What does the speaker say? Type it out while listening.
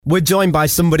We're joined by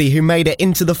somebody who made it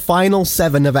into the final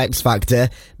 7 of X Factor,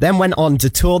 then went on to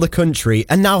tour the country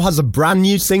and now has a brand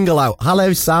new single out.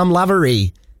 Hello, Sam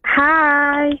Lavery.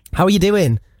 Hi. How are you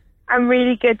doing? I'm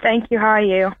really good, thank you. How are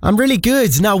you? I'm really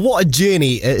good. Now, what a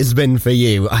journey it has been for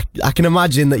you. I can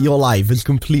imagine that your life has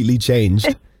completely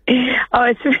changed.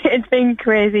 It's been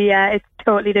crazy, yeah. It's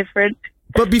totally different.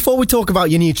 But before we talk about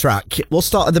your new track, we'll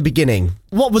start at the beginning.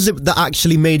 What was it that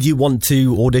actually made you want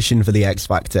to audition for the X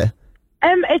Factor?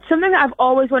 It's something that I've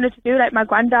always wanted to do. Like, my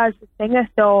granddad's a singer,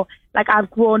 so like I've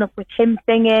grown up with him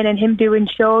singing and him doing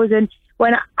shows. And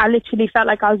when I literally felt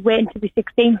like I was waiting to be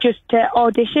 16 just to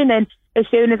audition, and as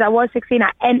soon as I was 16,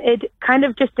 I entered kind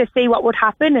of just to see what would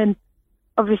happen. And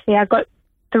obviously, I got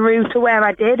through to where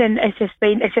I did, and it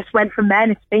just went from there,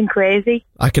 and it's been crazy.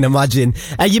 I can imagine.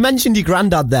 You mentioned your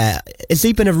granddad there. Has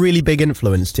he been a really big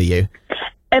influence to you?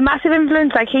 A massive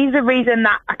influence. Like, he's the reason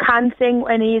that I can sing,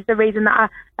 and he's the reason that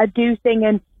I do sing.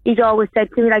 And he's always said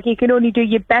to me, like, you can only do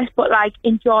your best, but like,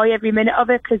 enjoy every minute of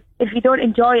it, because if you don't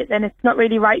enjoy it, then it's not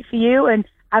really right for you. And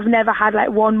I've never had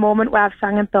like one moment where I've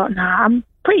sang and thought, nah, I'm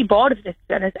pretty bored of this.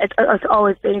 It's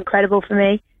always been incredible for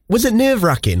me. Was it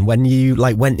nerve-wracking when you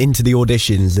like went into the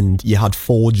auditions and you had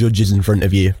 4 judges in front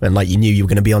of you and like you knew you were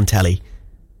going to be on telly?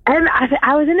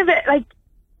 I was in a bit like,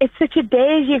 it's such a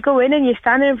daze. You go in and you're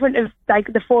standing in front of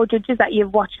like the 4 judges that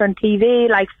you've watched on TV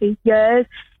like for years,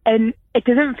 and it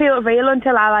doesn't feel real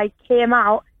until I like came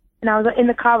out and I was in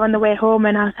the car on the way home,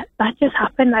 and I was like, that just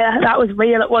happened. Like, that was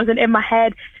real. It wasn't in my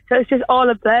head. So it's just all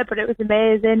a blur, but it was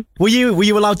amazing. Were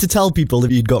you allowed to tell people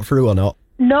if you'd got through or not?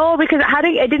 No, because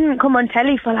it didn't come on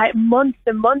telly for like months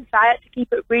and months. I had to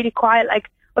keep it really quiet. Like,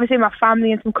 obviously my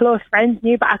family and some close friends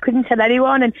knew, but I couldn't tell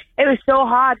anyone. And it was so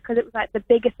hard because it was like the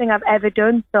biggest thing I've ever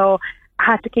done. So I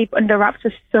had to keep it under wraps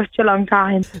for such a long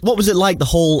time. What was it like, the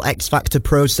whole X Factor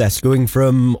process, going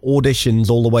from auditions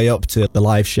all the way up to the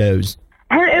live shows?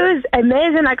 And it was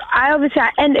amazing. Like,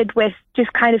 I entered with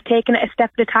just kind of taking it a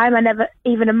step at a time. I never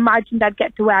even imagined I'd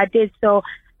get to where I did. So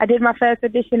I did my first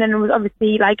audition and was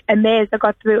obviously like amazed. I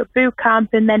got through a boot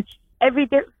camp, and then every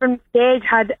different stage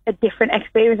had a different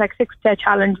experience. Like, 6-chair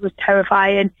challenge was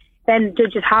terrifying. Then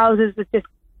judges' houses was just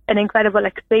an incredible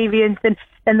experience. And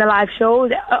then the live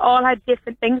shows, it all had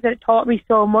different things, and it taught me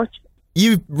so much.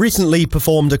 You recently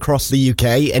performed across the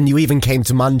UK and you even came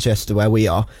to Manchester where we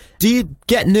are. Do you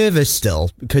get nervous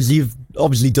still? Because you've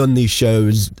obviously done these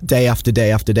shows day after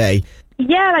day after day.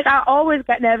 Yeah, like, I always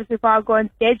get nervous before I go on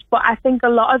stage, but I think a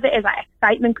lot of it is like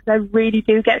excitement, because I really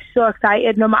do get so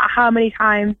excited no matter how many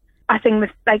times I sing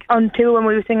this, like on tour when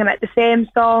we were singing like the same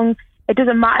song. It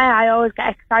doesn't matter, I always get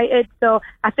excited. So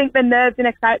I think the nerves and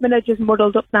excitement are just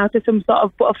muddled up now to some sort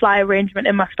of butterfly arrangement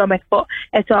in my stomach, but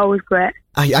it's always great.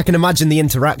 I can imagine the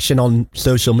interaction on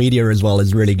social media as well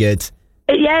is really good.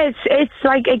 Yeah, it's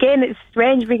like, again, it's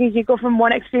strange because you go from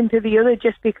one extreme to the other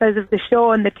just because of the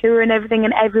show and the tour and everything,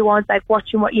 and everyone's like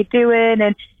watching what you're doing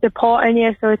and supporting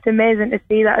you, so it's amazing to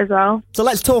see that as well. So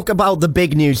let's talk about the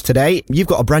big news today. You've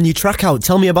got a brand new track out.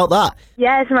 Tell me about that.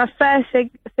 Yeah, it's my first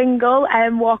single,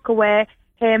 Walk Away,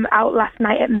 came out last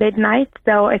night at midnight,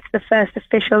 so it's the first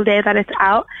official day that it's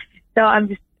out. So I'm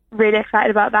just really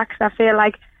excited about that, because I feel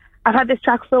like I've had this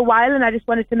track for a while and I just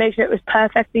wanted to make sure it was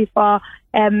perfect before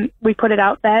we put it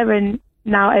out there, and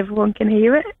now everyone can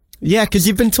hear it. Yeah, because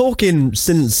you've been talking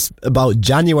since about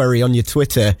January on your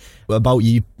Twitter about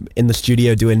you in the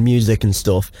studio doing music and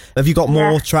stuff. Have you got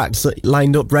more tracks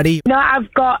lined up ready? No,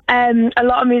 I've got a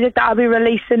lot of music that I'll be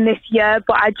releasing this year,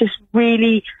 but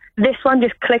this one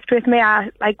just clicked with me.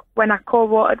 When I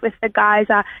co-wrote it with the guys,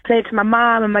 I played to my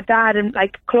mum and my dad and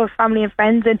like close family and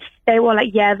friends, and they were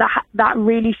like, yeah, that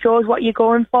really shows what you're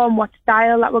going for and what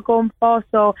style that we're going for.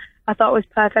 So I thought it was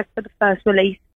perfect for the first release.